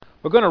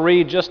We're going to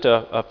read just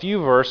a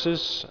few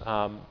verses.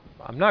 I'm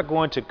not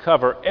going to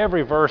cover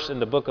every verse in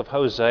the book of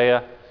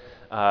Hosea.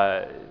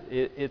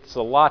 It's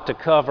a lot to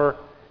cover,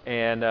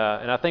 and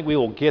I think we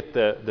will get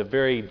the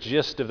very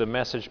gist of the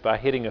message by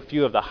hitting a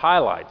few of the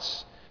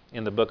highlights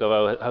in the book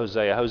of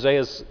Hosea. Hosea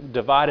is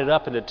divided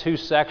up into two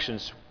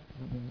sections.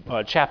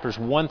 Chapters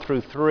 1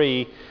 through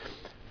 3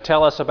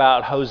 tell us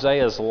about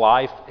Hosea's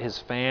life, his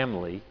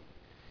family,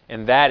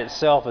 and that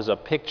itself is a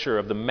picture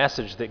of the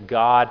message that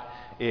God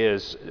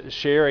is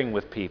sharing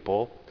with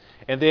people.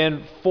 And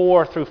then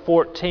 4 through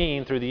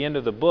 14, through the end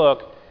of the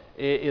book,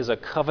 is a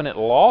covenant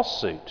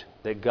lawsuit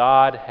that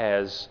God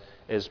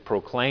is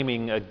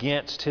proclaiming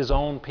against His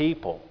own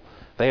people.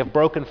 They have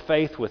broken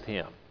faith with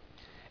Him.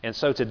 And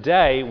so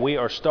today we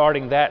are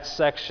starting that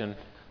section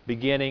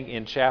beginning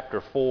in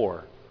chapter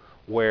 4,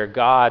 where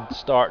God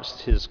starts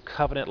His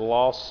covenant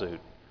lawsuit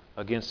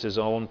against His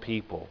own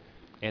people.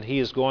 And He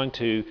is going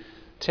to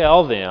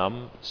tell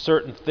them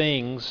certain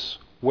things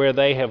where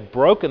they have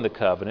broken the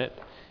covenant,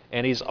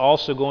 and He's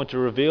also going to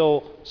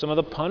reveal some of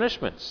the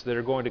punishments that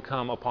are going to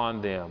come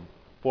upon them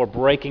for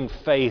breaking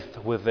faith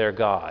with their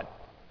God.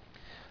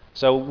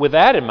 So with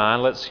that in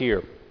mind, let's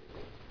hear.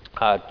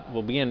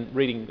 We'll begin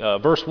reading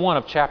verse 1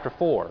 of chapter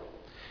 4.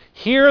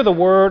 Hear the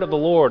word of the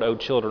Lord, O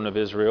children of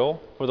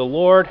Israel, for the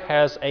Lord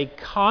has a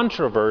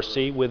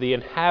controversy with the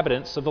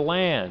inhabitants of the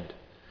land.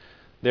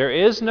 There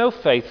is no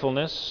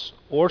faithfulness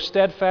or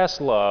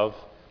steadfast love,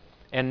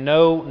 and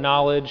no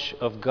knowledge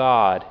of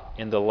God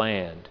in the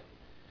land.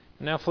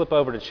 Now flip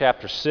over to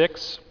chapter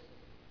 6,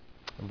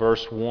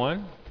 verse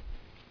 1.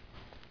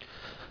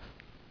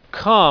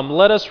 Come,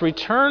 let us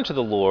return to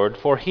the Lord,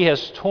 for He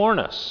has torn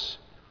us,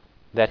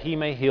 that He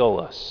may heal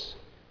us.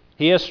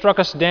 He has struck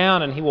us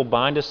down, and He will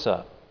bind us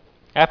up.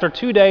 After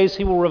 2 days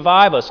He will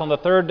revive us. On the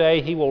third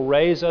day He will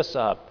raise us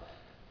up,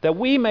 that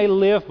we may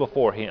live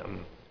before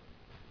Him.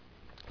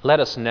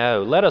 Let us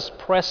know. Let us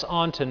press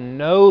on to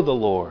know the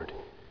Lord.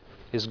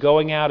 His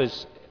going out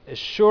is as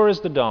sure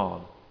as the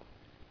dawn.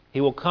 He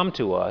will come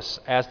to us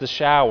as the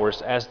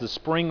showers, as the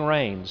spring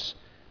rains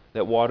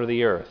that water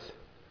the earth.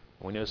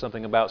 We know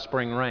something about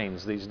spring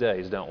rains these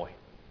days, don't we?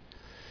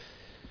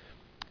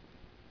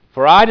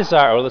 For I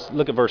desire, or let's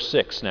look at verse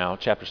 6 now,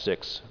 chapter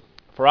 6.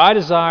 For I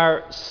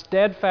desire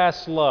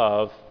steadfast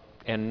love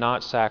and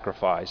not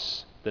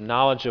sacrifice, the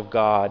knowledge of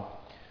God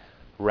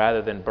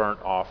rather than burnt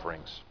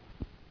offerings.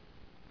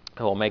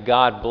 Well, may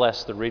God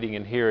bless the reading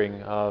and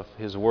hearing of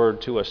His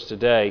Word to us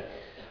today.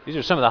 These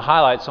are some of the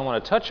highlights I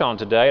want to touch on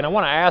today, and I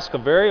want to ask a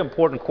very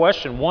important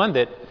question, one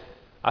that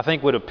I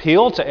think would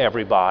appeal to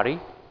everybody.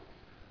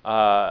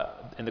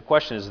 And the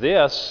question is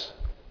this: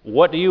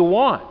 what do you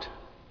want?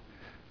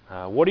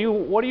 What do you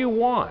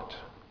want?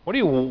 What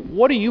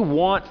do you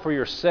want for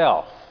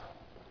yourself?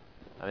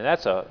 I mean,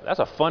 that's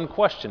a fun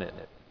question, isn't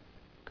it?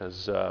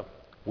 Because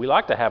we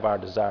like to have our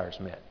desires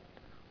met.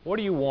 What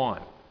do you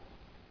want?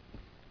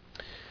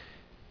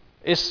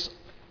 It's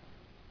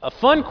a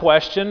fun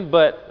question,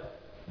 but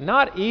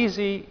not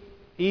easily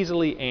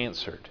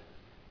answered,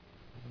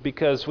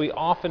 because we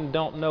often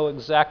don't know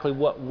exactly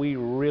what we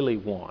really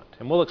want.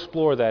 And we'll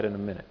explore that in a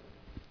minute.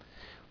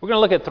 We're going to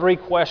look at 3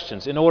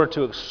 questions. In order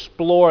to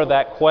explore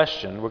that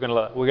question, we're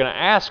going to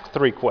ask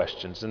 3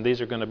 questions, and these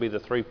are going to be the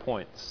 3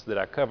 points that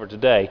I cover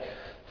today.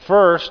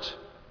 First,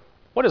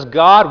 what does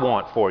God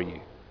want for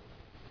you?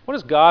 What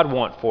does God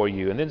want for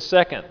you? And then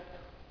second,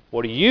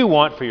 what do you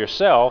want for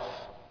yourself?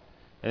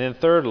 And then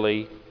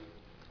thirdly,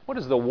 what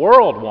does the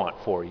world want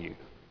for you?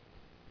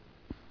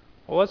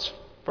 Well, let's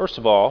first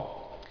of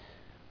all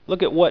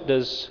look at what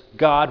does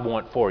God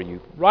want for you.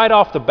 Right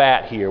off the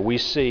bat here, we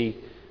see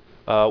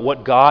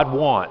what God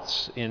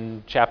wants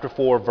in chapter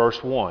 4,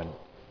 verse 1.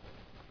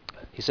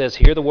 He says,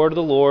 hear the word of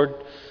the Lord.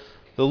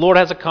 The Lord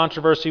has a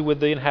controversy with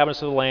the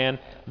inhabitants of the land.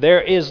 There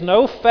is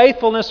no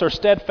faithfulness or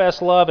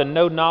steadfast love and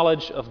no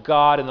knowledge of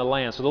God in the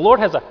land. So the Lord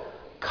has a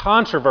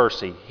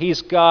controversy.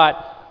 He's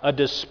got a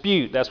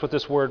dispute. That's what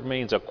this word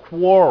means, a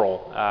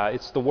quarrel.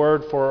 It's the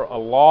word for a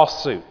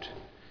lawsuit.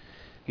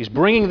 He's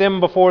bringing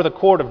them before the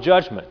court of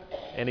judgment,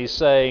 and he's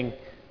saying,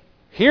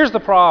 here's the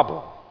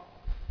problem.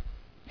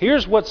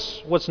 Here's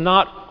what's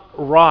not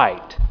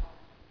right.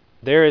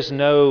 There is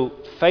no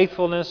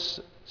faithfulness,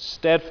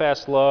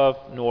 steadfast love,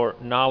 nor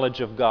knowledge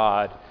of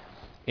God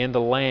in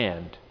the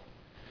land.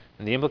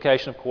 And the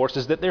implication, of course,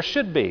 is that there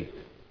should be.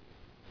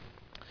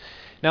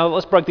 Now,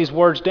 let's break these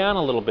words down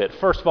a little bit.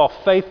 First of all,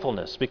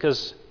 faithfulness,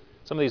 because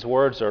some of these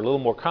words are a little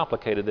more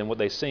complicated than what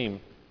they seem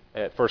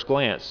at first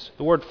glance.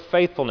 The word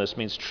faithfulness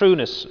means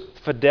trueness,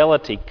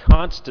 fidelity,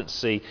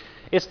 constancy.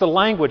 It's the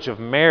language of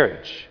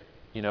marriage.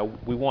 You know,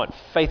 we want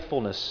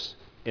faithfulness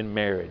in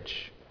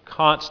marriage,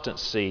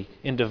 constancy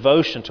in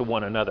devotion to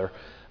one another.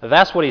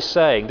 That's what he's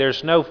saying.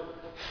 There's no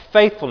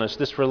faithfulness.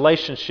 This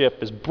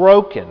relationship is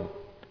broken.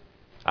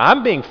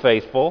 I'm being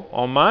faithful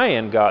on my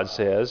end, God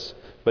says,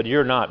 but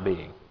you're not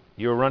being.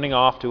 You're running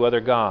off to other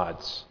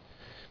gods.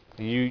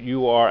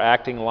 You are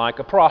acting like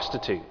a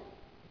prostitute.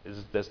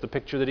 That's the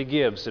picture that he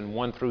gives in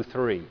 1 through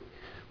 3.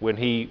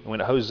 When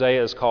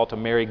Hosea is called to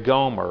marry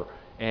Gomer,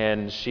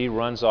 and she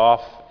runs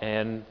off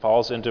and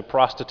falls into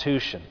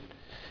prostitution.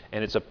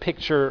 And it's a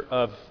picture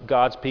of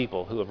God's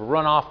people who have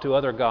run off to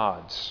other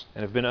gods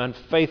and have been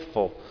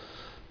unfaithful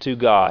to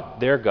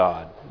God,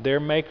 their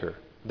maker,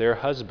 their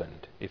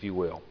husband, if you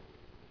will.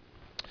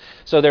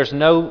 So there's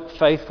no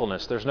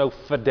faithfulness, there's no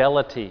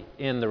fidelity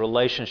in the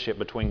relationship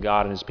between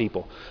God and His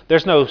people.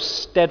 There's no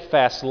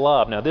steadfast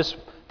love. Now this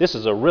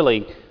is a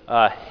really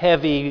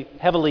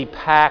heavily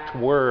packed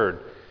word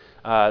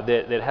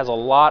that has a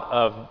lot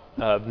of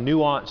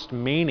nuanced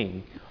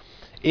meaning.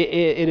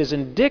 It is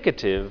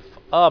indicative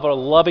of a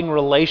loving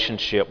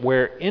relationship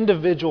where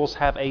individuals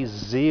have a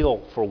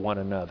zeal for one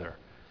another,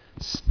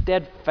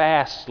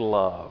 steadfast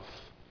love,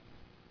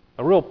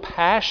 a real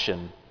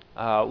passion,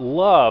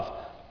 love,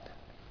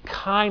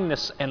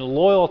 kindness and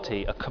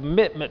loyalty, a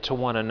commitment to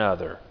one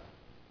another.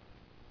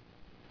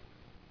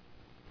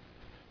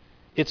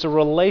 It's a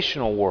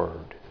relational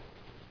word,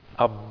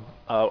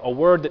 a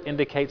word that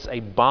indicates a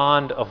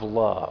bond of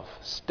love,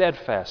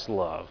 steadfast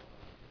love,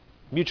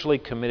 mutually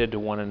committed to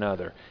one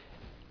another.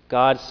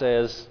 God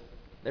says,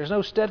 there's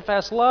no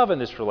steadfast love in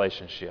this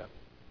relationship.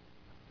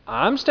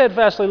 I'm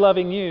steadfastly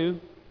loving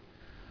you,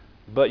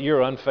 but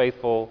you're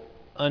unfaithful,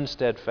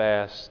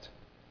 unsteadfast,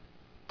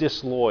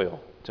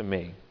 disloyal to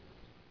me.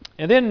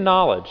 And then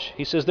knowledge.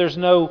 He says there's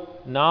no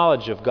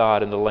knowledge of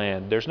God in the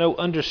land. There's no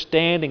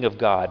understanding of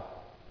God.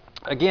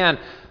 Again,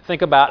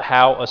 think about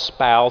how a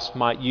spouse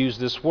might use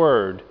this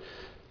word.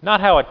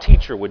 Not how a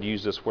teacher would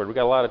use this word. We've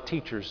got a lot of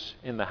teachers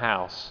in the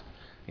house.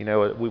 You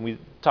know, when we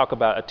talk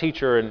about a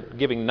teacher and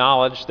giving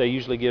knowledge, they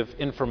usually give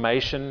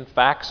information,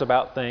 facts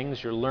about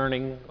things. You're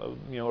learning,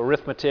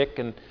 arithmetic,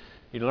 and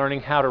you're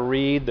learning how to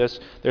read.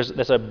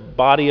 There's a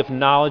body of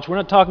knowledge. We're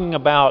not talking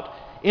about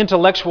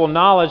intellectual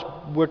knowledge.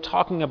 We're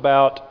talking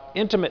about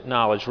intimate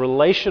knowledge,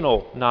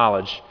 relational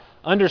knowledge,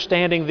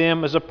 understanding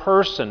them as a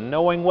person,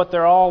 knowing what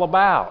they're all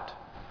about.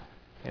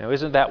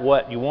 Isn't that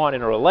what you want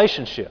in a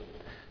relationship?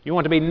 You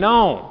want to be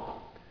known,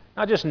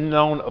 not just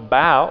known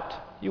about.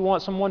 You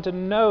want someone to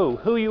know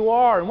who you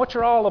are and what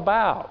you're all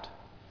about.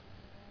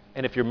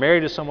 And if you're married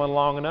to someone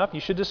long enough, you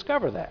should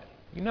discover that.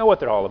 You know what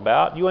they're all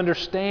about. You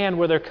understand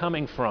where they're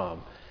coming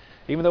from,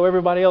 even though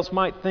everybody else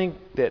might think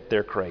that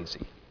they're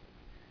crazy.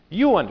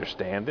 You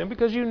understand them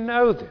because you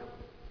know them.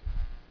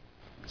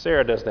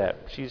 Sarah does that.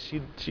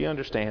 She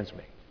understands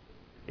me,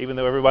 even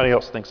though everybody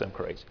else thinks I'm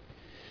crazy.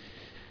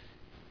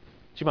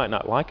 She might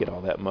not like it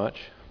all that much,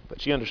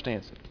 but she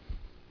understands it.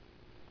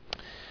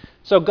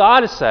 So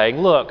God is saying,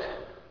 look,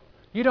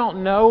 you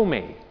don't know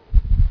me.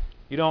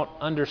 You don't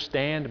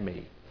understand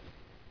me.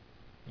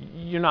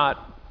 You don't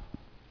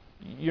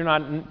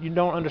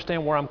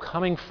understand where I'm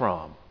coming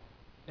from.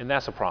 And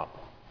that's a problem,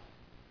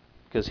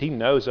 because He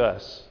knows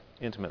us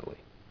intimately.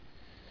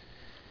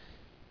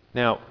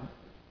 Now,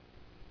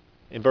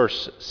 in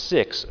verse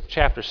 6 of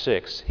chapter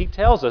 6, He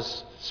tells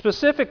us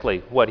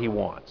specifically what He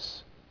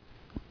wants.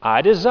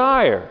 I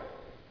desire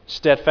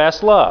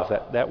steadfast love,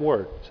 that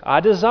word.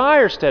 I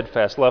desire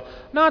steadfast love,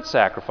 not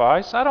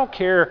sacrifice. I don't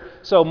care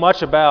so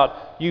much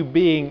about you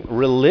being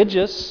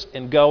religious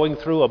and going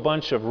through a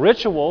bunch of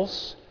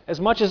rituals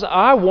as much as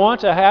I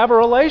want to have a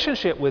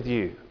relationship with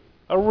you,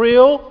 a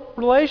real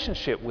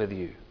relationship with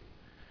you.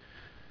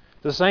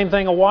 The same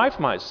thing a wife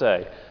might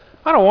say.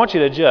 I don't want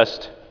you to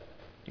just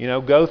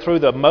go through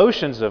the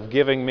motions of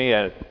giving me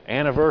an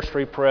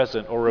anniversary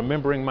present or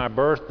remembering my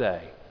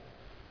birthday.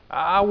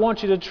 I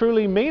want you to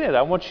truly mean it.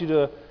 I want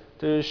you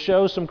to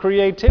show some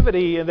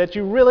creativity and that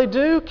you really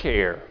do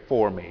care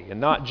for me and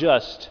not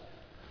just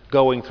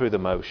going through the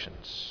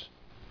motions.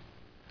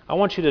 I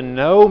want you to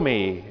know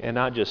me and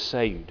not just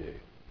say you do.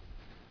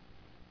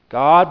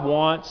 God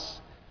wants,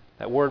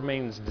 that word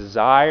means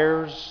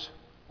desires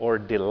or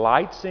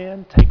delights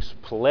in, takes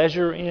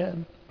pleasure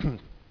in,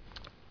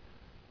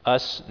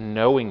 us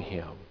knowing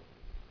Him.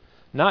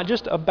 Not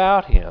just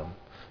about Him,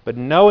 but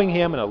knowing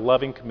Him in a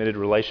loving, committed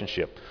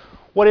relationship.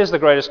 What is the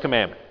greatest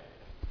commandment?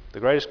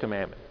 The greatest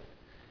commandment.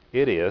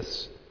 It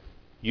is,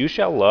 you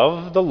shall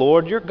love the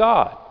Lord your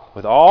God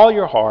with all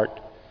your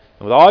heart,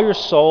 and with all your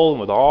soul, and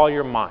with all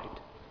your might.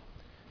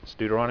 It's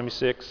Deuteronomy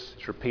 6.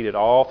 It's repeated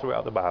all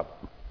throughout the Bible.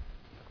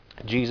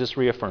 Jesus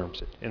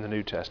reaffirms it in the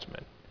New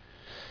Testament.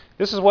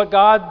 This is what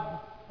God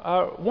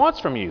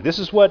wants from you. This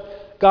is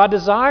what God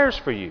desires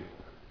for you.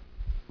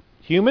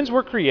 Humans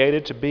were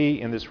created to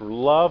be in this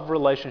love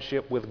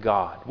relationship with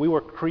God. We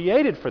were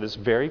created for this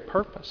very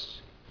purpose.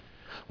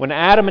 When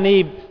Adam and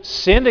Eve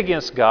sinned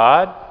against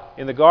God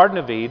in the Garden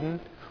of Eden,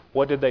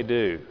 what did they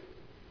do?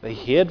 They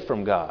hid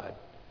from God.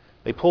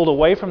 They pulled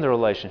away from the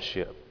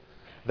relationship.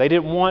 They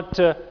didn't want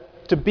to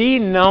be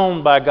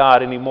known by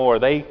God anymore.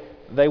 They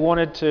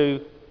wanted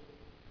to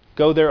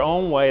go their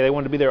own way. They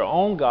wanted to be their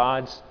own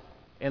gods,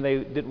 and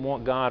they didn't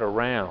want God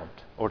around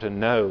or to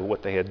know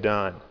what they had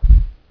done.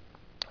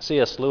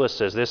 C.S. Lewis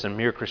says this in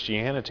Mere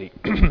Christianity.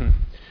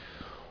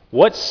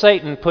 What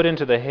Satan put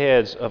into the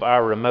heads of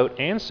our remote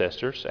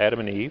ancestors, Adam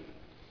and Eve,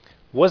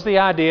 was the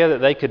idea that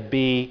they could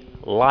be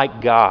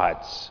like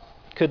gods,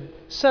 could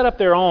set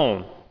up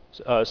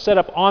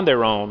on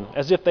their own,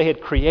 as if they had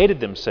created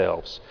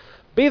themselves,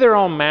 be their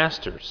own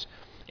masters,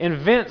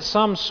 invent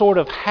some sort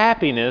of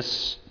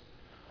happiness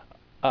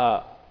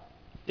for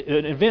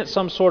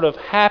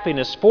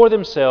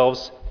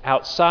themselves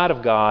outside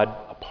of God,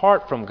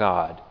 apart from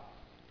God.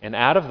 And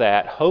out of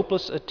that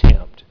hopeless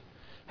attempt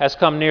has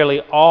come nearly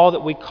all that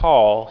we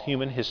call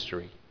human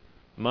history.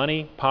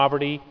 Money,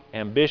 poverty,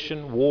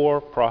 ambition,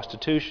 war,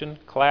 prostitution,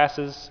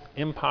 classes,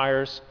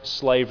 empires,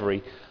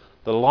 slavery.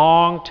 The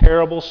long,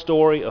 terrible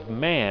story of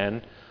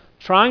man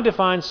trying to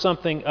find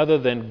something other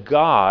than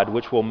God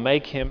which will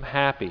make him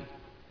happy.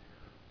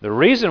 The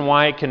reason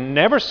why it can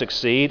never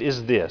succeed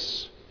is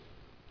this: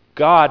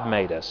 God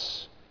made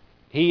us.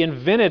 He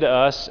invented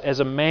us as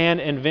a man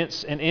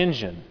invents an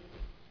engine.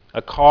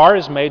 A car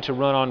is made to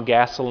run on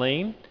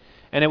gasoline,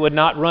 and it would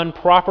not run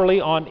properly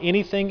on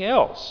anything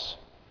else.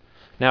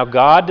 Now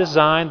God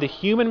designed the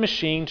human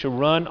machine to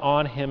run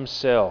on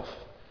Himself.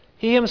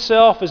 He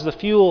Himself is the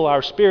fuel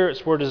our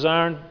spirits were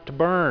designed to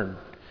burn,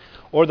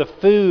 or the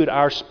food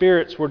our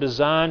spirits were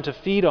designed to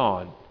feed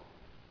on.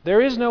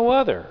 There is no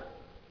other.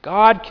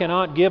 God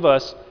cannot give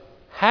us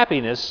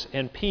happiness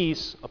and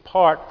peace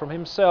apart from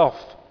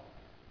Himself,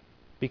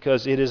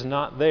 because it is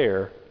not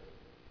there.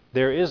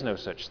 There is no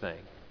such thing.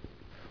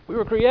 We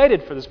were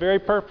created for this very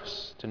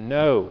purpose, to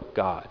know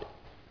God,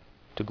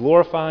 to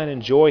glorify and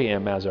enjoy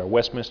Him, as our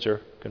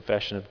Westminster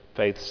Confession of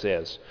Faith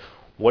says.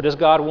 What does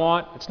God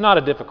want? It's not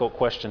a difficult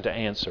question to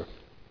answer.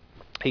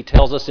 He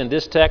tells us in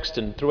this text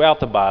and throughout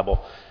the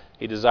Bible,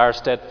 He desires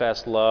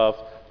steadfast love,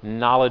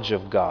 knowledge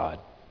of God.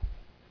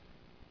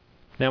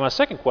 Now, my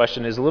second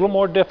question is a little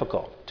more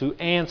difficult to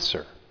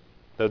answer,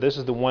 though this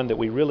is the one that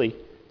we really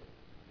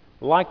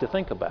like to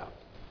think about.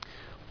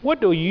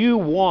 What do you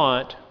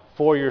want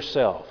for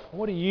yourself?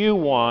 What do you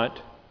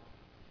want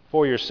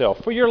for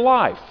yourself, for your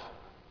life?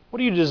 What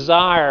do you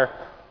desire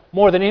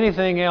more than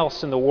anything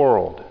else in the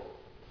world?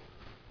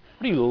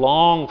 What do you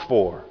long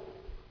for?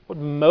 What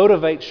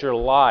motivates your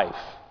life?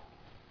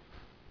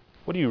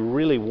 What do you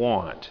really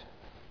want?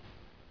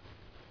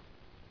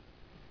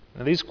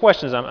 Now, these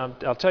questions,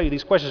 I'll tell you,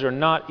 these questions are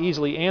not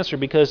easily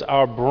answered because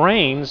our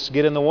brains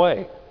get in the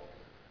way.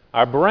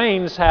 Our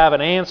brains have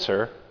an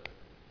answer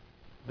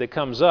that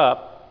comes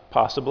up,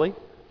 possibly,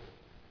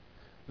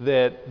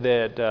 that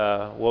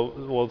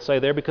we'll say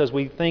there because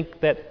we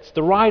think that's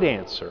the right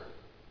answer.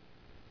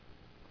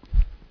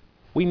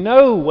 We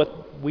know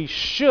what we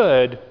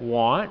should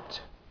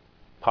want,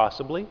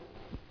 possibly.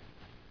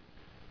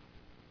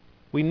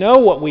 We know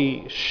what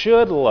we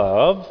should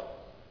love,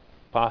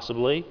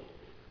 possibly.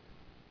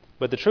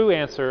 But the true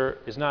answer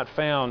is not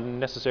found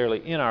necessarily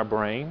in our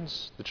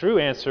brains. The true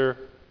answer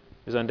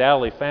is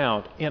undoubtedly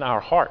found in our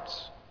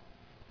hearts.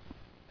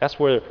 That's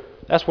where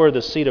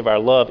the seat of our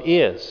love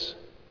is.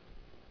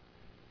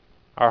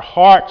 Our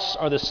hearts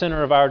are the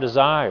center of our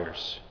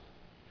desires.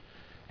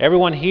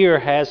 Everyone here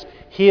has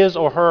his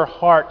or her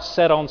heart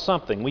set on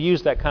something. We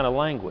use that kind of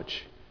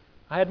language.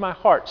 I had my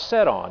heart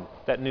set on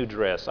that new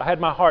dress. I had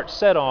my heart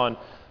set on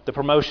the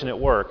promotion at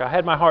work. I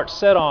had my heart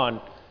set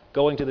on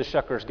going to the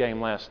Shuckers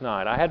game last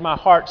night. I had my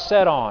heart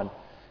set on,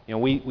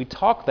 we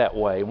talk that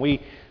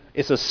way.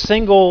 It's a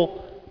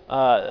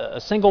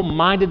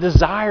single-minded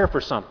desire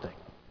for something.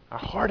 Our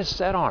heart is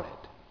set on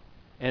it,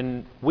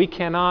 and we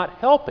cannot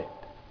help it.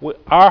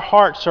 Our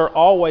hearts are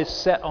always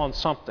set on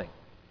something.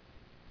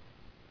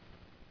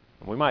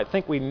 We might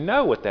think we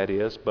know what that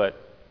is, but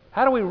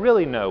how do we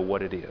really know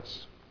what it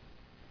is?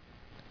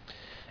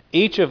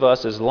 Each of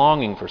us is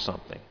longing for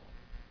something.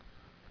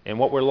 And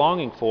what we're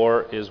longing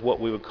for is what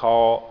we would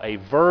call a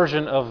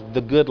version of the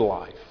good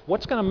life.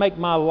 What's going to make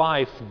my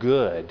life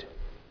good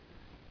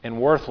and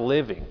worth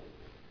living?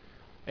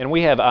 And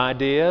we have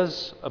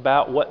ideas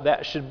about what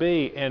that should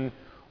be. And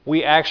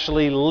we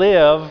actually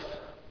live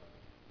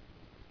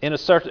in a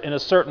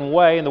certain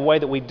way, in the way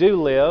that we do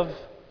live,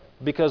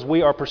 because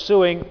we are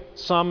pursuing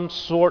some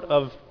sort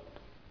of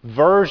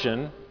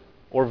version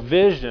or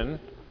vision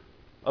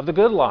of the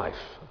good life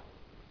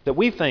that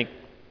we think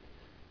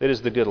that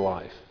is the good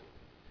life.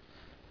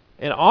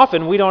 And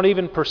often we don't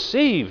even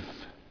perceive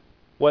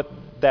what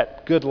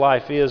that good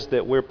life is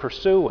that we're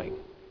pursuing,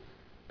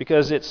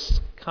 because it's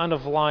kind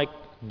of like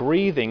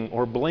breathing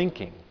or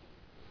blinking.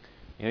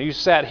 You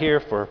sat here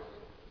for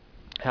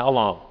how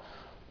long?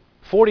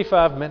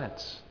 45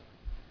 minutes.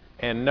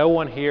 And no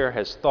one here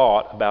has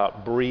thought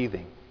about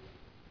breathing.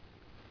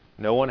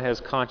 No one has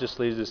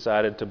consciously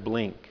decided to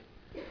blink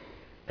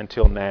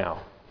until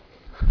now.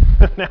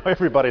 Now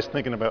everybody's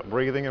thinking about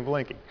breathing and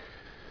blinking.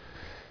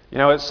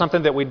 It's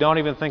something that we don't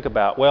even think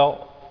about.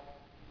 Well,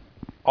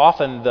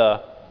 often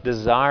the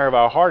desire of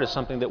our heart is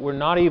something that we're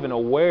not even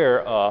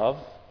aware of,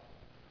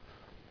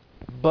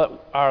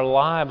 but our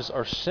lives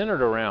are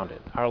centered around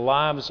it. Our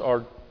lives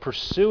are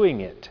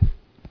pursuing it.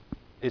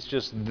 It's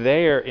just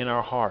there in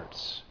our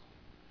hearts.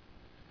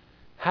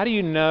 How do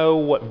you know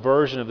what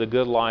version of the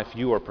good life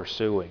you are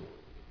pursuing?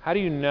 How do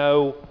you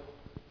know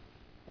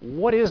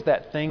what is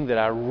that thing that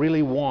I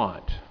really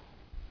want?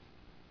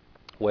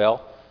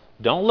 Well,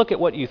 don't look at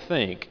what you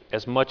think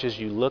as much as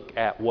you look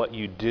at what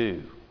you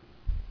do.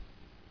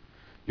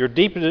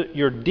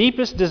 Your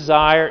deepest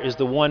desire is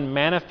the one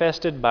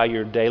manifested by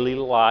your daily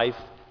life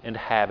and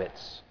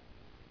habits.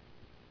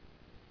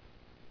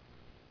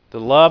 The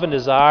love and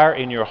desire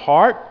in your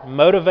heart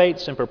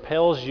motivates and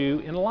propels you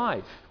in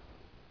life.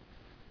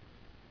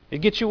 It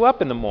gets you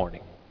up in the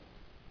morning.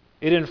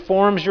 It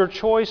informs your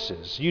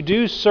choices. You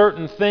do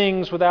certain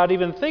things without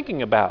even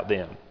thinking about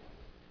them.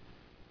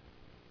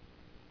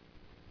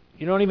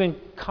 You don't even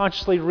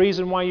consciously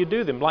reason why you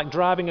do them. Like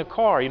driving a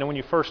car. When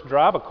you first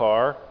drive a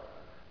car,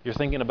 you're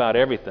thinking about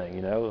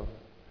everything.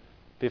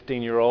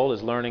 15-year-old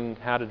is learning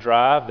how to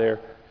drive.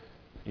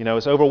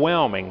 It's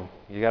overwhelming.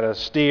 You got to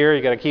steer.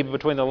 You got to keep it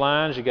between the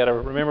lines. You got to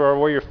remember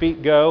where your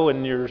feet go,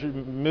 and you're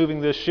moving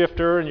the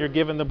shifter, and you're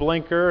giving the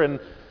blinker, and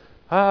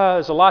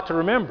there's a lot to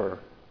remember.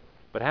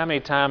 But how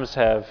many times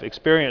have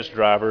experienced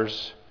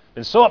drivers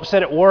been so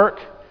upset at work,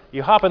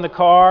 you hop in the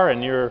car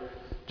and you're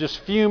just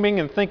fuming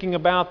and thinking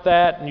about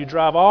that, and you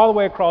drive all the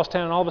way across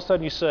town, and all of a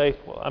sudden you say,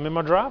 well, I'm in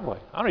my driveway.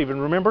 I don't even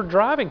remember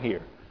driving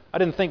here. I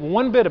didn't think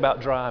one bit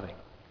about driving.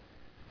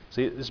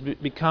 See, it's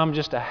become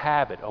just a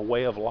habit, a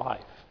way of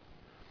life.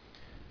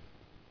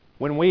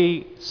 When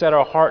we set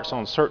our hearts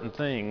on certain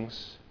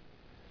things,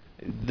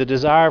 the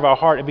desire of our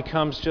heart, it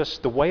becomes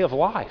just the way of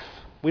life.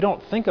 We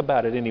don't think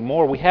about it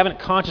anymore. We haven't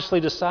consciously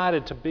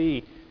decided to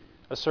be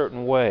a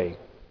certain way.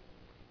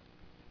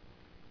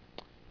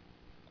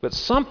 But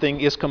something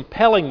is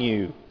compelling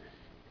you,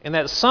 and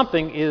that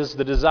something is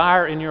the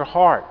desire in your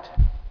heart.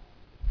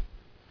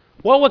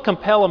 What would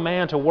compel a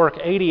man to work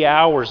 80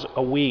 hours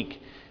a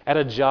week at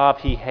a job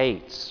he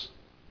hates?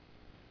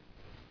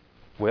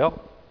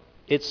 Well,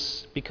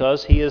 it's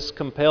because he is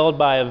compelled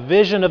by a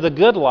vision of the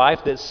good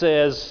life that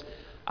says,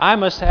 I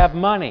must have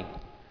money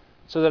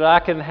so that I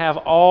can have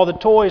all the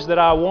toys that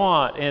I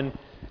want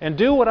and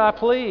do what I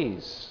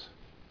please.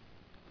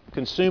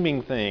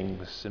 Consuming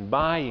things and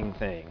buying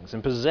things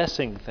and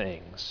possessing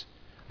things.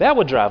 That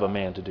would drive a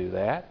man to do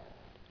that.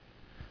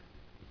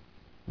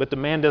 But the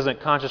man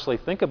doesn't consciously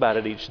think about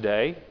it each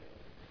day.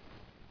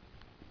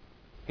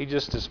 He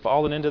just has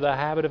fallen into the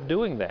habit of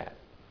doing that.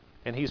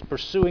 And he's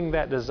pursuing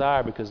that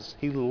desire because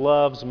he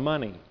loves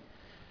money.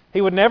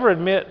 He would never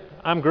admit,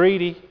 I'm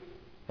greedy.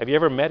 Have you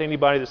ever met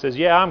anybody that says,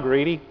 yeah, I'm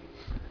greedy,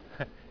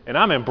 and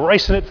I'm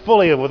embracing it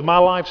fully with my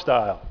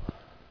lifestyle?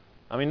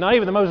 Not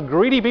even the most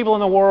greedy people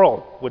in the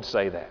world would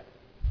say that.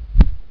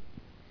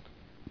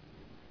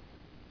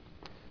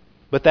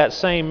 But that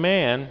same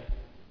man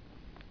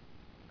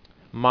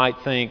might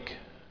think,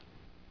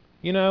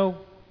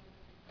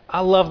 I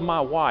love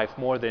my wife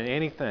more than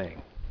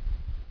anything,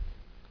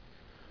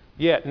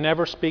 yet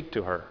never speak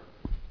to her.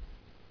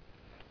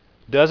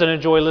 Doesn't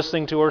enjoy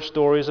listening to her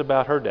stories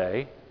about her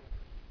day.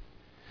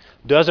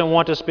 Doesn't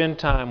want to spend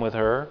time with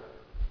her.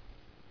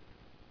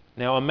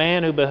 Now, a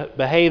man who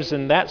behaves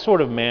in that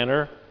sort of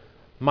manner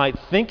might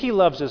think he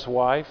loves his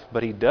wife,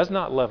 but he does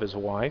not love his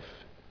wife.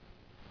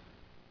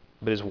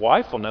 But his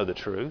wife will know the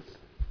truth,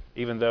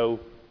 even though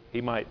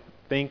he might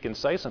think and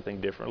say something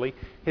differently.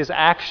 His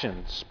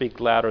actions speak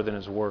louder than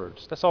his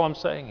words. That's all I'm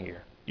saying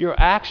here. Your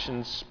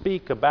actions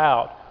speak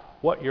about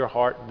what your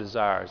heart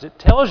desires. It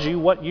tells you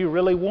what you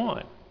really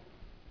want.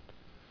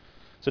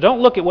 So don't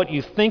look at what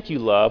you think you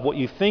love, what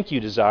you think you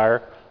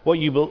desire, what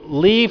you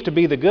believe to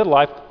be the good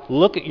life.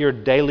 Look at your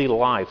daily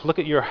life. Look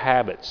at your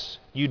habits.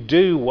 You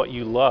do what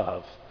you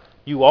love.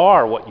 You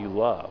are what you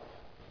love.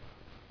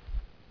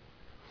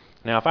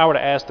 Now, if I were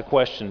to ask the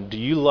question, do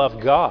you love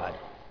God?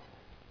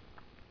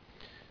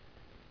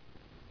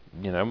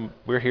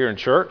 We're here in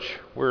church.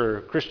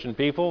 We're Christian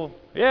people.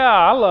 Yeah,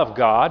 I love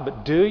God,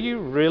 but do you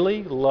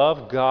really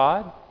love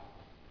God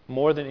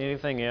more than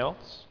anything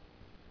else?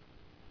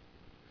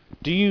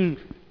 Do you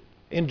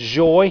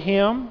enjoy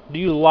Him? Do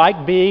you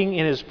like being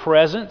in His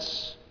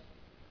presence?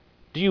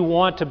 Do you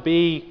want to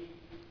be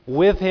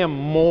with Him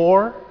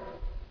more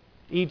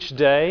each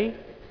day?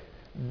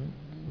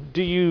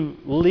 Do you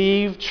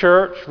leave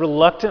church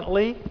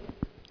reluctantly,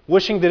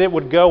 wishing that it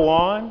would go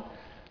on?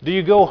 Do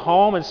you go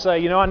home and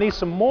say, I need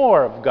some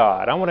more of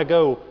God. I want to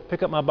go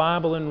pick up my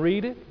Bible and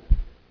read it.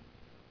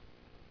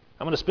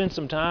 I'm going to spend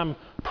some time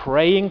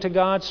praying to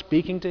God,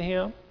 speaking to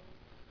Him.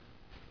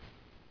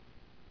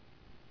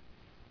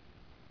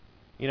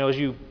 As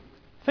you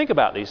think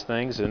about these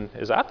things, and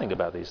as I think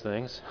about these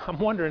things, I'm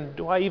wondering,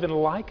 do I even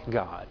like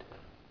God?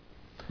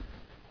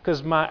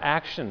 Because my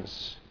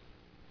actions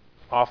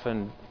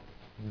often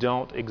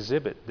don't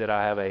exhibit that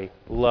I have a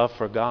love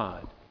for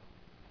God.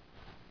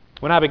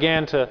 When I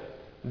began to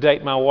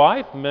date my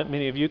wife,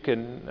 many of you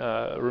can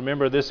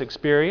remember this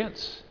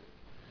experience.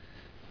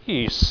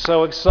 You're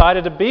so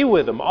excited to be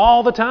with them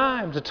all the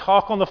time, to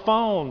talk on the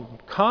phone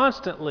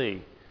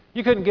constantly.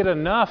 You couldn't get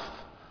enough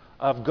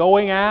of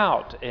going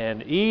out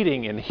and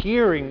eating and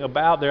hearing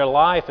about their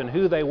life and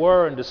who they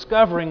were and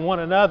discovering one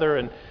another,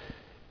 and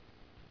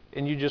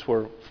you just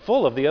were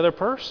full of the other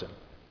person.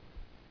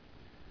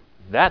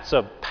 That's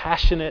a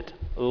passionate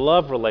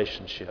love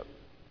relationship.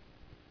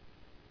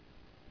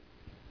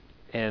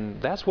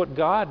 And that's what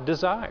God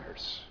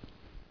desires.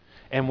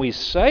 And we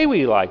say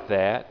we like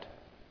that,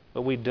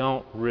 but we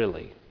don't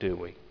really, do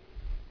we?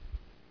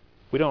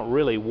 We don't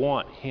really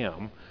want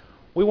Him.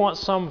 We want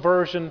some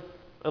version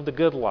of the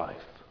good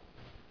life.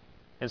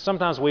 And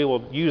sometimes we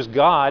will use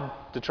God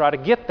to try to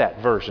get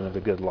that version of the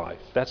good life.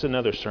 That's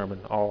another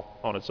sermon all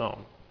on its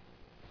own.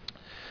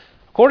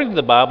 According to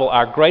the Bible,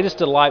 our greatest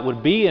delight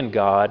would be in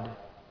God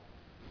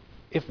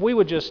if we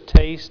would just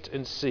taste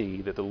and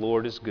see that the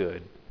Lord is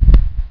good.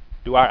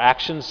 Do our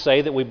actions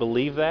say that we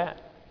believe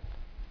that?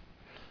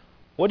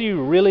 What do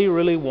you really,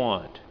 really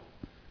want?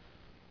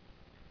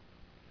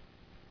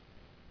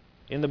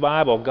 In the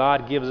Bible,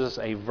 God gives us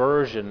a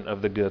version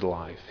of the good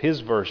life,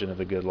 His version of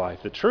the good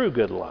life, the true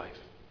good life.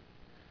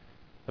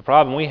 The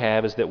problem we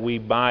have is that we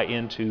buy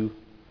into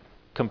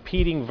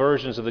competing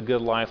versions of the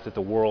good life that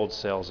the world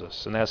sells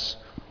us. And that's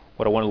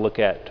what I want to look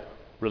at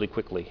really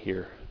quickly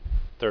here.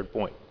 Third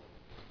point.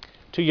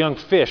 Two young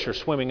fish are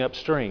swimming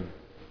upstream.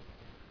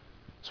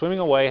 Swimming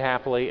away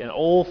happily, an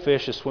old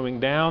fish is swimming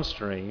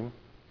downstream.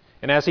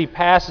 And as he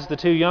passes the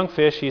two young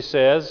fish, he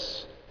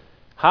says,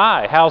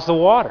 "Hi, how's the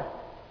water?"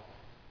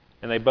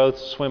 And they both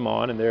swim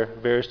on in their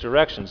various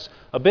directions.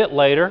 A bit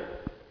later,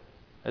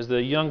 as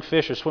the young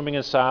fish are swimming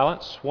in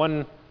silence,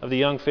 one of the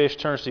young fish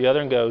turns to the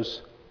other and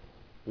goes,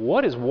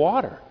 "What is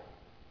water?"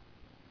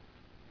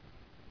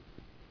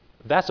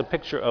 That's a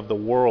picture of the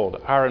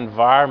world, our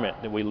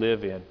environment that we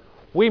live in.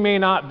 We may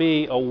not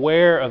be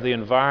aware of the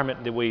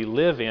environment that we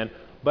live in,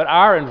 but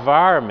our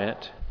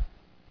environment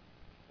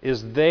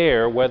is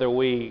there whether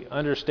we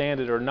understand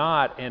it or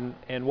not.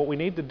 And what we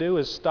need to do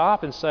is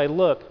stop and say,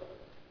 look,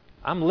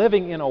 I'm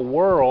living in a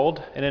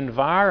world, an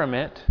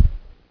environment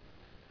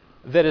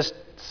that is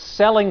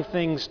selling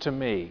things to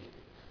me,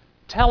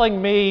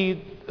 telling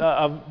me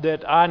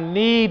that I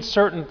need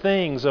certain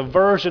things, a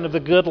version of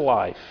the good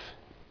life.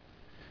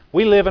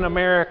 We live in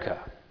America.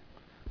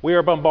 We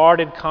are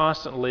bombarded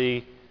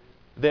constantly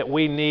that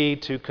we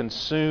need to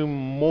consume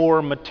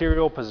more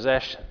material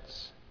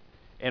possessions.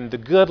 And the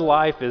good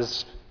life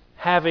is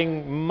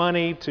having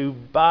money to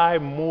buy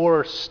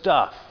more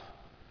stuff.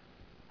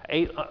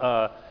 Ate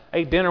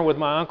dinner with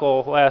my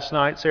uncle last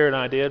night, Sarah and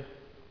I did,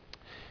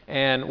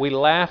 and we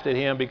laughed at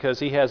him because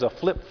he has a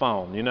flip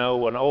phone, an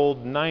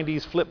old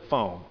 90s flip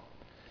phone.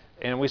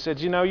 And we said,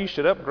 you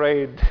should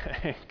upgrade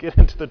and get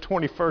into the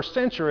 21st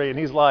century. And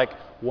he's like,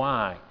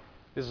 why?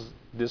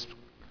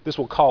 This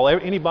will call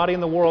anybody in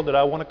the world that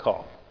I want to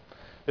call.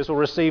 This will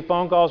receive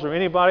phone calls from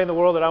anybody in the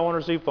world that I want to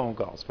receive phone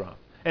calls from.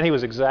 And he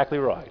was exactly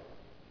right.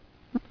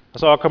 I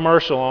saw a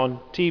commercial on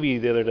TV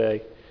the other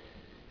day.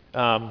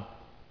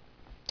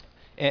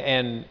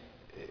 And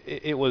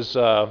it was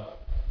a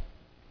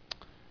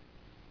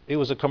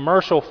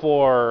commercial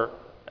for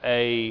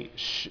a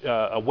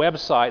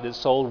website that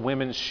sold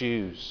women's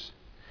shoes.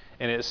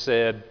 And it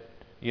said,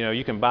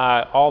 you can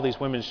buy all these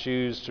women's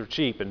shoes for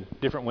cheap. And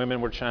different women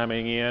were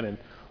chiming in. And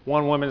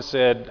one woman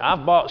said,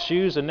 I've bought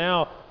shoes and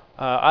now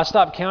I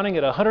stopped counting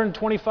at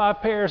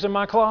 125 pairs in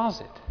my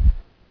closet.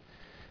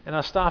 And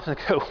I stopped and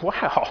go,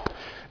 wow,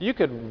 you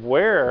could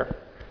wear,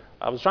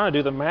 I was trying to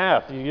do the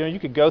math, you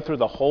could go through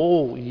the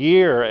whole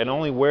year and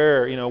only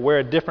wear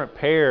a different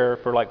pair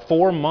for like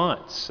 4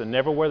 months and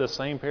never wear the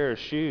same pair of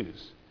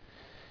shoes.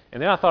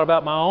 And then I thought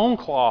about my own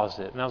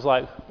closet and I was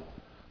like,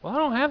 well, I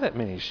don't have that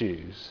many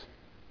shoes.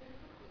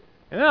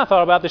 And then I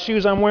thought about the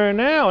shoes I'm wearing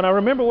now, and I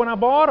remember when I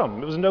bought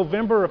them. It was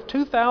November of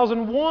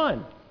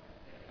 2001.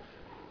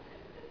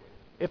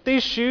 If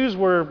these shoes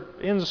were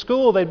in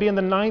school, they'd be in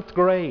the 9th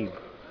grade.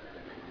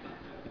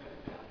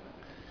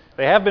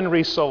 They have been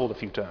resold a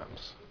few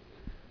times.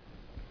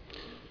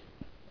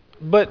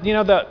 But,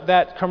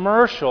 that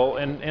commercial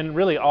and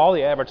really all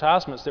the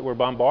advertisements that we're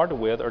bombarded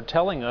with are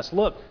telling us,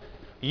 look,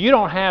 you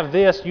don't have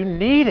this, you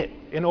need it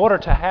in order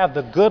to have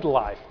the good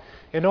life,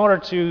 in order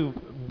to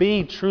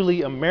be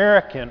truly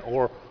American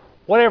or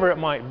whatever it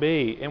might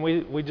be. And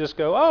we just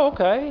go, oh,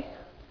 okay.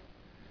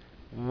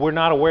 We're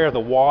not aware of the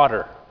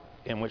water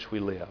in which we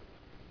live.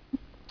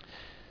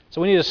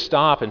 So we need to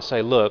stop and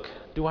say, look,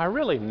 do I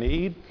really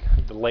need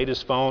the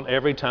latest phone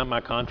every time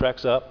my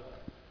contract's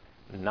up?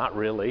 Not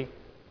really.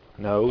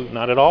 No,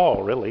 not at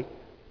all, really.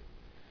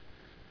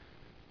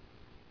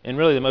 And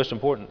really the most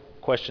important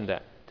question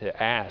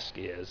to ask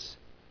is,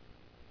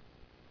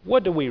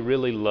 what do we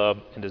really love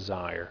and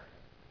desire?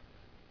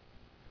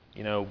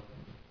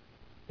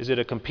 Is it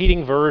a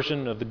competing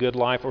version of the good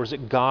life, or is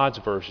it God's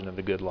version of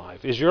the good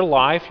life? Is your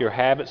life, your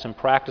habits and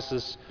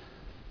practices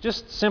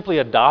just simply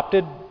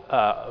adopted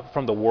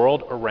from the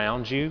world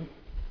around you?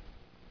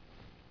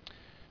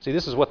 See,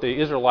 this is what the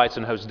Israelites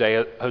in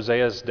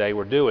Hosea's day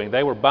were doing.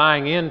 They were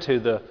buying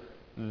into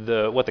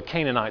what the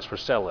Canaanites were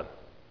selling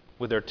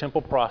with their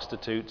temple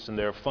prostitutes and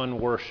their fun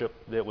worship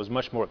that was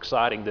much more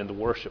exciting than the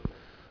worship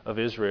of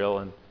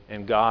Israel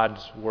and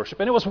God's worship.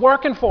 And it was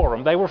working for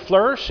them. They were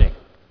flourishing.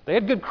 They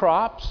had good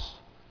crops.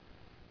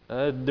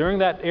 During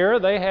that era,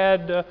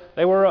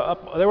 they were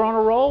on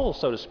a roll,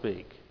 so to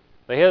speak.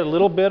 They had a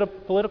little bit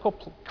of political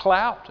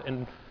clout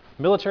and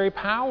military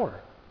power.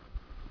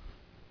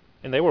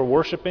 And they were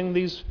worshiping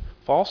these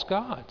false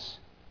gods.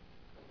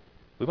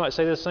 We might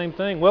say the same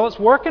thing. Well, it's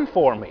working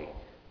for me.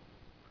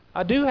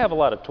 I do have a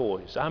lot of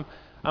toys.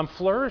 I'm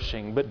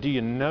flourishing. But do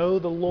you know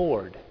the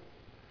Lord?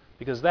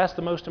 Because that's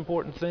the most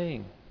important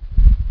thing.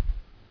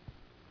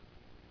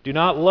 Do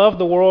not love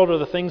the world or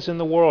the things in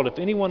the world. If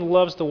anyone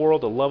loves the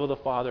world, the love of the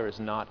Father is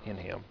not in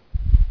him.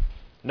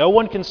 No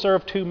one can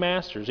serve two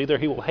masters. Either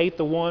he will hate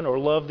the one or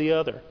love the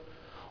other,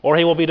 or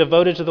he will be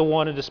devoted to the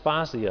one and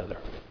despise the other.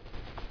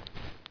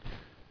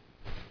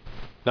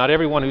 Not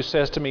everyone who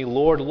says to me,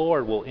 Lord,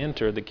 Lord, will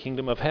enter the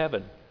kingdom of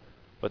heaven,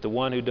 but the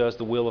one who does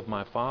the will of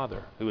my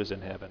Father who is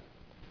in heaven.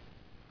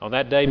 On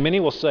that day many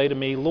will say to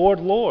me, Lord,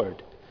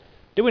 Lord,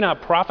 did we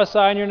not prophesy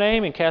in your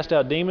name and cast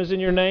out demons in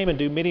your name and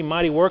do many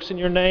mighty works in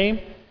your name?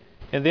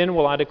 And then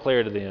will I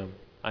declare to them,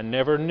 I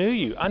never knew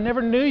you. I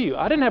never knew you.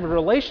 I didn't have a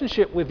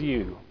relationship with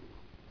you.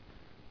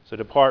 So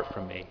depart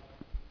from me.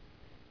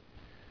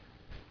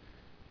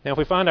 Now, if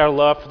we find our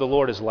love for the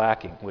Lord is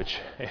lacking, which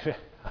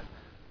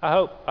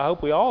I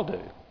hope we all do,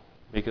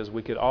 because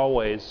we could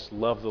always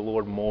love the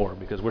Lord more,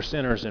 because we're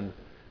sinners and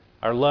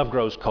our love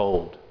grows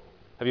cold.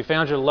 Have you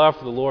found your love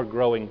for the Lord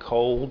growing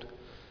cold?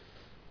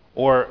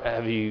 Or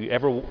are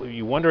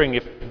you wondering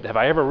have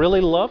I ever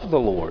really loved the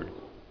Lord?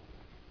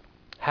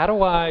 How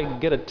do I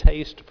get a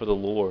taste for the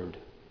Lord?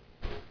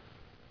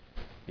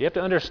 You have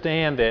to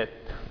understand that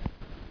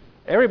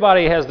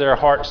everybody has their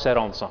heart set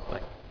on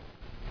something.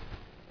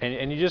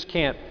 And you just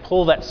can't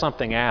pull that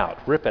something out,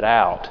 rip it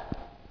out.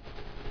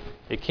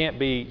 It can't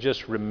be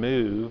just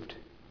removed.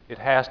 It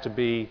has to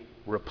be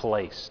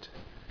replaced.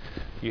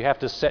 You have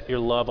to set your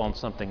love on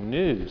something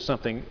new,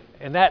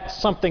 and that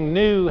something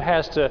new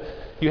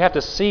you have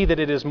to see that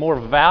it is more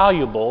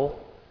valuable,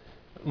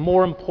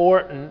 more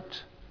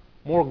important,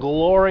 more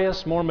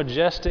glorious, more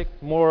majestic,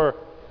 more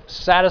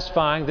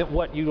satisfying than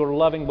what you were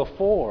loving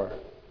before.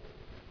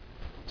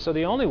 So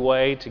the only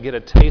way to get a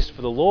taste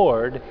for the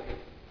Lord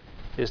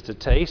is to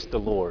taste the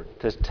Lord,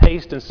 to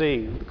taste and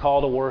see, the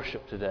call to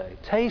worship today.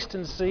 Taste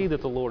and see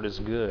that the Lord is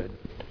good.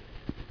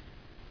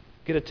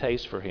 Get a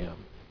taste for Him.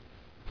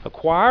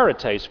 Acquire a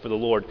taste for the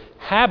Lord.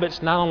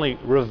 Habits not only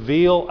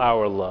reveal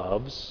our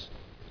loves,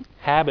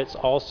 habits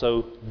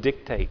also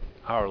dictate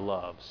our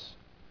loves.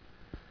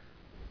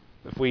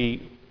 If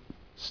we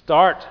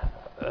start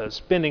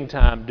spending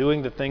time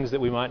doing the things that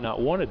we might not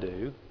want to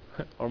do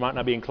or might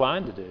not be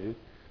inclined to do,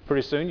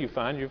 pretty soon you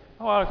find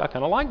I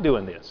kind of like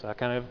doing this. I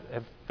kind of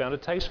have found a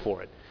taste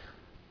for it.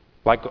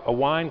 Like a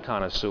wine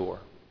connoisseur.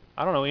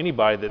 I don't know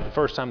anybody that the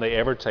first time they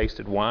ever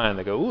tasted wine,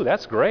 they go, ooh,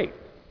 that's great.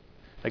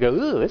 They go,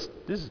 ooh,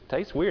 this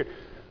tastes weird.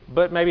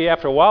 But maybe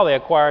after a while they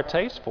acquire a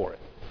taste for it.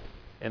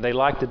 And they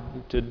like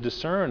to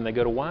discern. They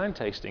go to wine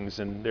tastings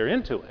and they're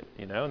into it,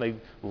 and they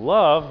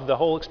love the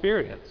whole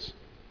experience.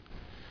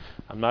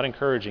 I'm not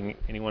encouraging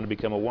anyone to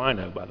become a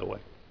wino, by the way.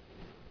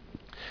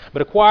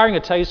 But acquiring a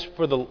taste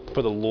for the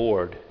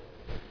Lord,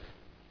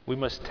 we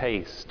must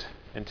taste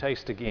and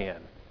taste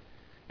again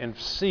and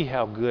see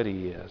how good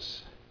He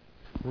is.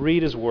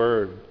 Read His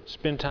Word.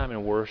 Spend time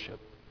in worship.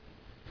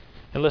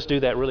 And let's do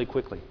that really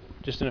quickly,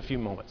 just in a few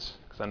moments,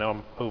 because I know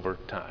I'm over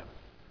time.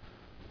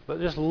 But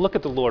just look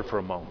at the Lord for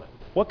a moment.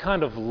 What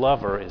kind of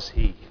lover is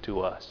He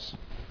to us?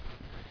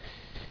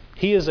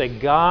 He is a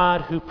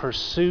God who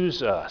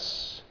pursues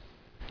us,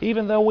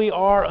 even though we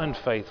are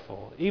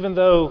unfaithful, even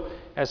though,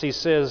 as He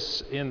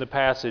says in the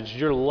passage,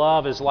 your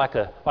love is like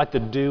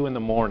the dew in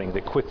the morning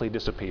that quickly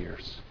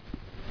disappears.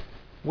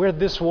 We're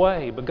this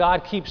way, but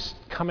God keeps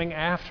coming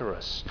after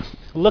us.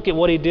 Look at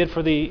what He did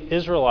for the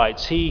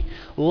Israelites. He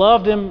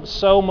loved them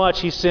so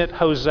much, He sent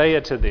Hosea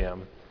to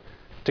them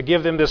to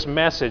give them this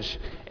message,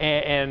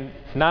 and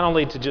not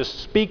only to just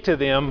speak to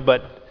them,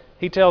 but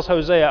He tells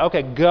Hosea,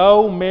 okay,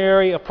 go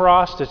marry a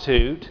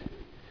prostitute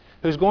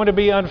who's going to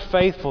be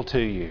unfaithful to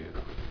you.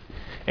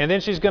 And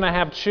then she's going to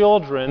have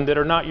children that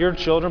are not your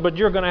children, but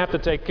you're going to have to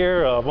take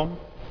care of them.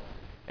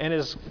 And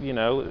it's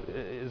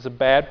a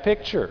bad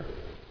picture.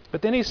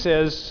 But then He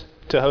says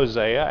to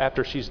Hosea,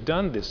 after she's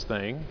done this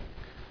thing,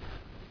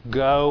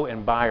 go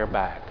and buy her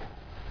back.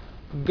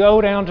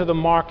 Go down to the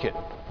market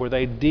where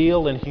they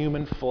deal in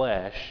human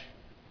flesh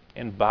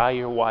and buy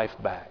your wife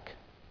back.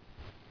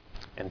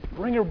 And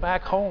bring her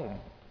back home.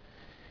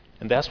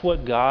 And that's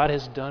what God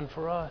has done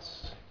for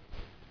us.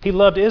 He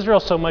loved Israel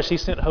so much, He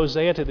sent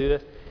Hosea to do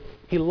this.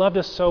 He loved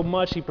us so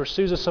much, He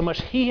pursues us so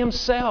much, He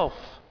Himself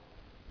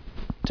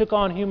took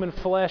on human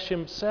flesh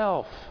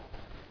Himself.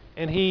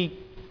 And He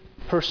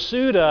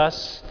pursued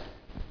us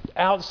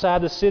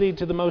outside the city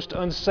to the most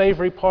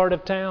unsavory part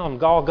of town,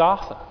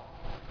 Golgotha,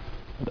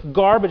 the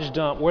garbage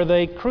dump where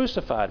they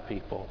crucified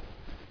people.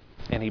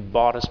 And He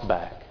bought us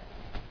back.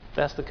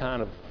 That's the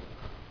kind of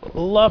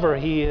lover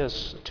He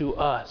is to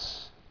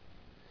us.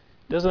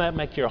 Doesn't that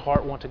make your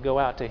heart want to go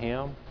out to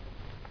Him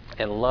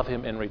and love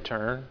Him in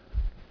return?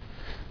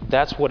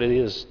 That's what it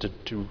is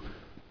to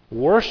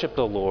worship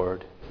the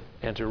Lord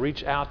and to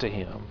reach out to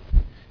Him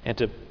and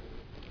to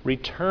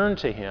return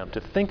to Him, to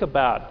think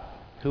about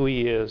who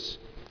He is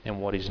and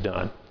what He's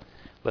done.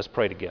 Let's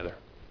pray together.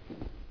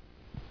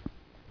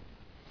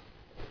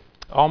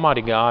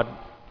 Almighty God,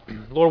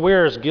 Lord, we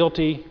are as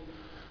guilty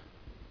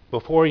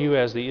before You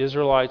as the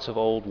Israelites of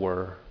old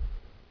were,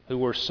 who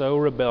were so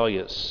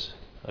rebellious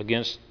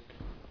against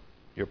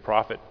your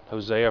prophet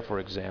Hosea, for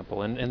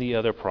example, and the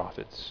other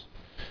prophets.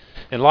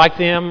 And like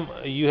them,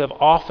 you have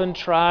often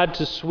tried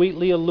to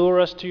sweetly allure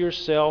us to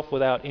yourself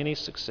without any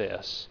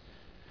success.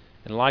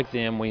 And like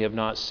them, we have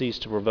not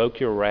ceased to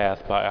provoke your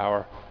wrath by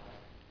our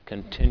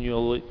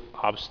continual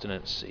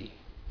obstinacy.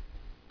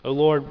 O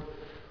Lord,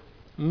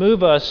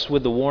 move us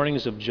with the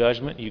warnings of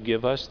judgment you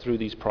give us through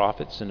these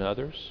prophets and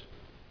others,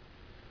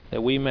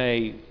 that we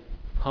may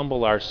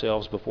humble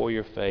ourselves before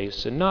your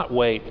face and not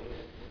wait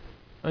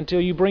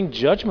until you bring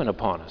judgment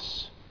upon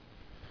us.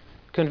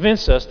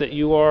 Convince us that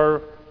you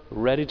are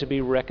ready to be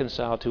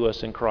reconciled to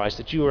us in Christ,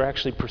 that you are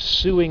actually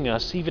pursuing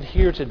us even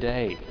here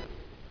today,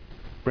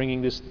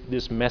 bringing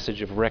this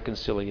message of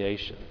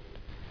reconciliation.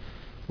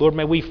 Lord,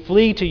 may we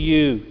flee to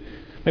you.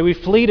 May we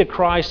flee to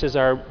Christ as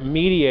our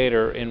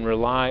mediator and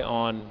rely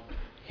on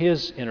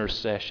His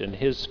intercession,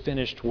 His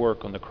finished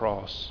work on the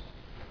cross,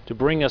 to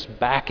bring us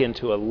back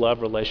into a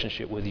love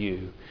relationship with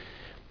you.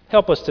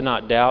 Help us to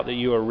not doubt that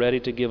you are ready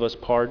to give us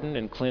pardon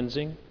and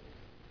cleansing.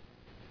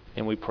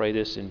 And we pray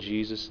this in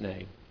Jesus'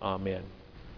 name. Amen.